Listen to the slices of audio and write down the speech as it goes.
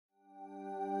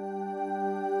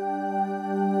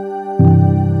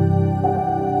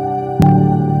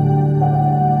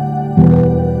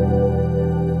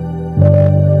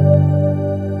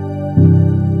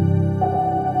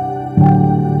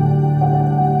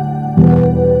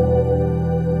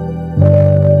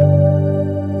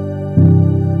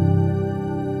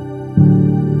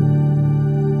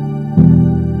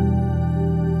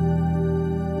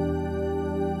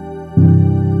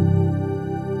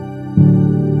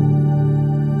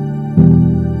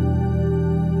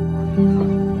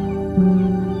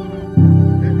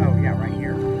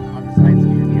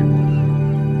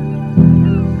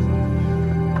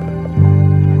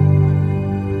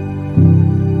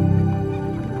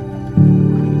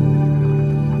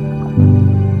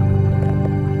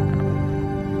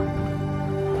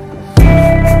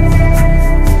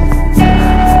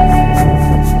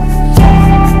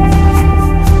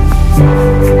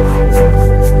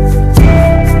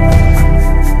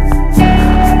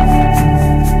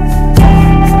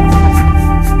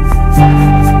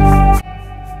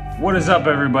up,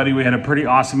 everybody? We had a pretty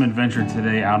awesome adventure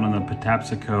today out on the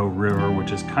Patapsco River,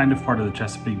 which is kind of part of the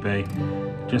Chesapeake Bay,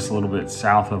 just a little bit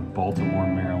south of Baltimore,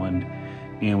 Maryland.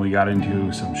 And we got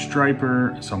into some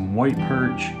striper, some white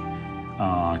perch,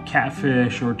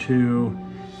 catfish or two,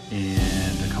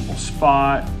 and a couple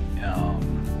spot,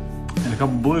 and a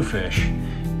couple bluefish.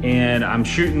 And I'm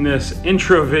shooting this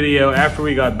intro video after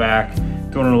we got back,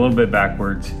 going a little bit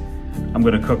backwards. I'm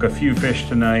gonna cook a few fish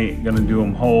tonight, gonna do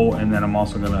them whole, and then I'm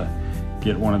also gonna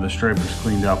get one of the stripers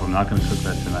cleaned up. I'm not gonna cook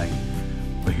that tonight,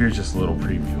 but here's just a little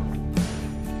preview.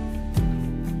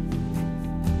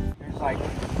 There's like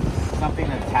something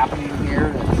that's happening here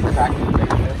that's attracting the big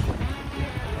fish.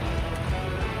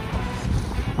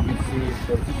 You can see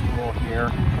there's a school here,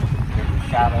 there's a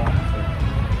shadow, so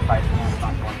it's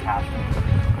not going past me.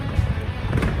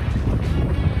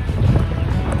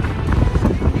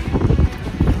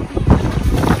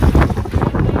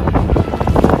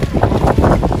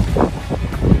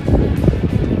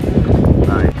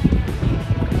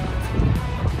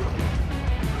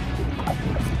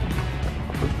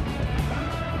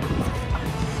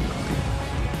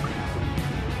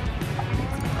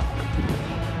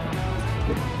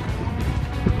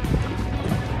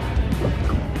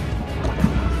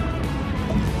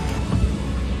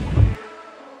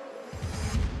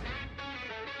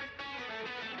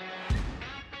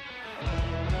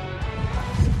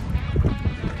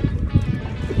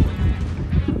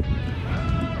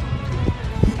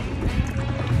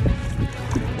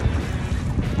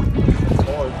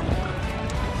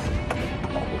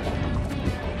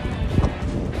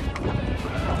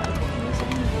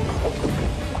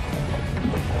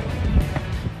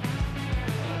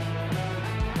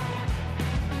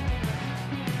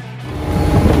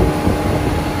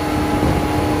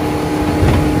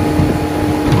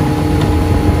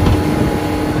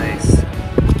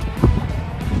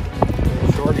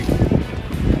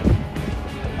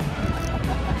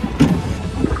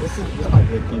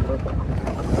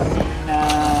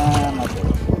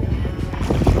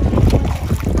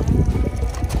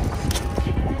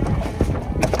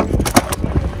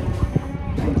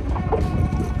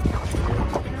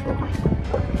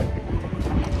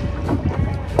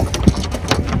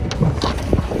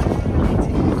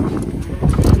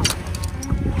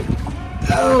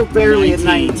 Oh, barely 19. At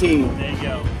 19. There you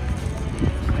go.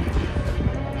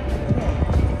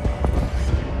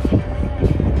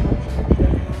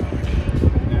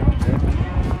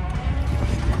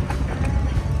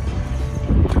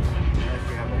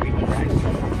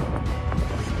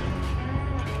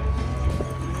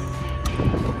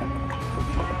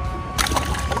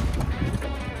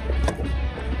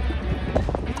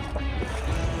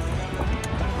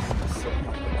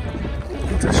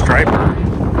 It's a striper.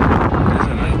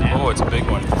 Oh, it's a big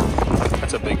one.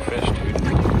 That's a big fish, dude.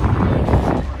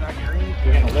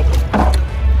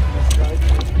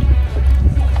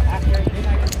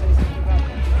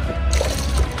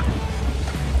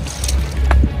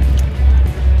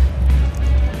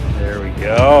 There we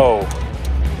go.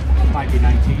 Might be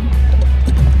 19.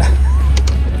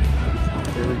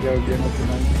 Here we go, getting up to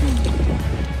 19.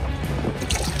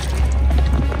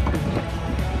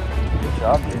 Good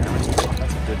job, Jeremy.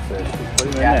 That's a good fish. Put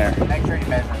him in there. Make sure you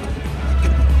measure.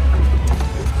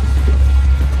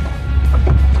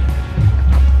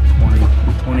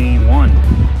 21.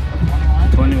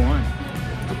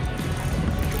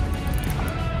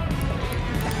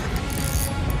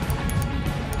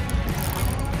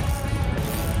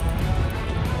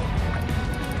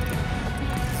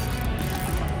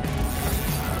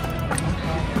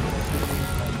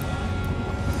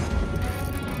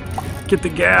 Get the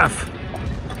gaff.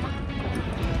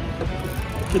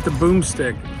 Get the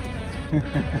boomstick.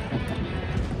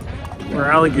 We're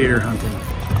alligator hunting.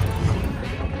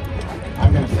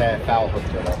 I'm going to say I foul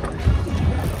hooked it up.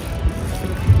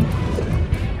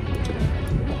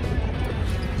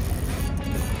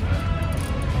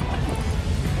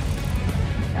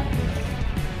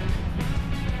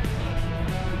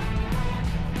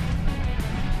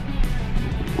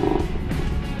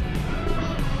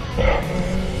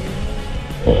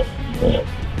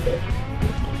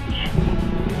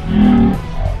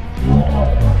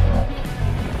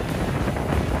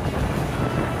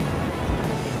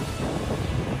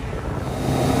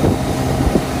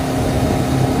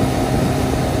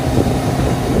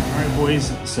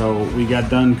 So we got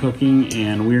done cooking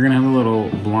and we're gonna have a little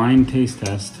blind taste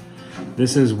test.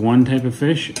 This is one type of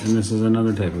fish and this is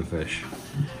another type of fish.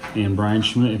 And Brian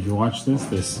Schmidt, if you watch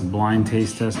this blind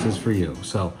taste test is for you.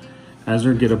 So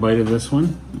Ezra, get a bite of this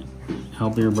one.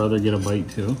 Help your brother get a bite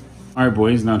too. All right,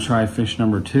 boys, now try fish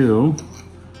number 2.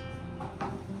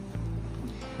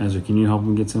 Ezra, can you help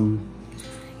him get some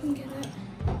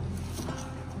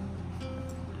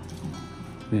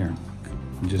There.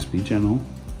 Just be gentle.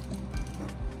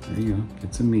 There you go.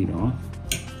 Get some meat off.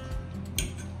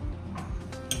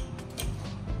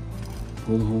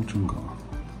 Pull the whole chunk off.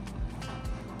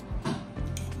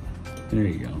 There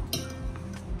you go.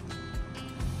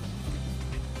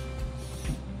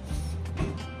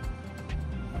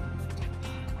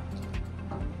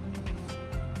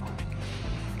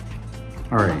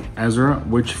 All right, Ezra,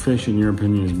 which fish in your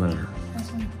opinion is better?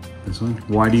 This one. This one?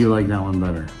 Why do you like that one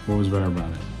better? What was better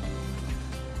about it?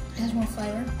 It has more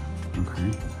flavor.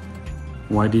 Okay.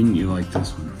 Why didn't you like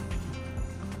this one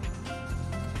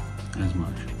as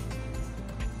much?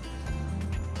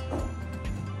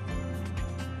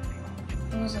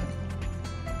 It wasn't.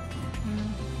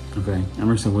 Okay,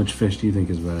 Emerson, which fish do you think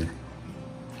is better?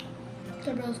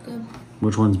 They're both good.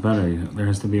 Which one's better? There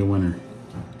has to be a winner.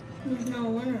 There's no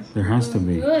winner. There has to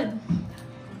be. Good.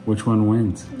 Which one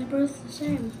wins? They're both the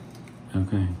same.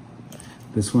 Okay.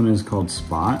 This one is called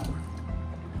Spot,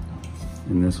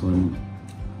 and this one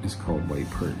is called White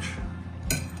Perch.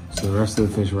 So the rest of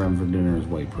the fish we're having for dinner is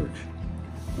White Perch,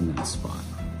 and then Spot.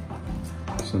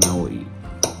 So now we'll eat.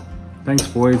 Thanks,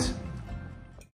 boys.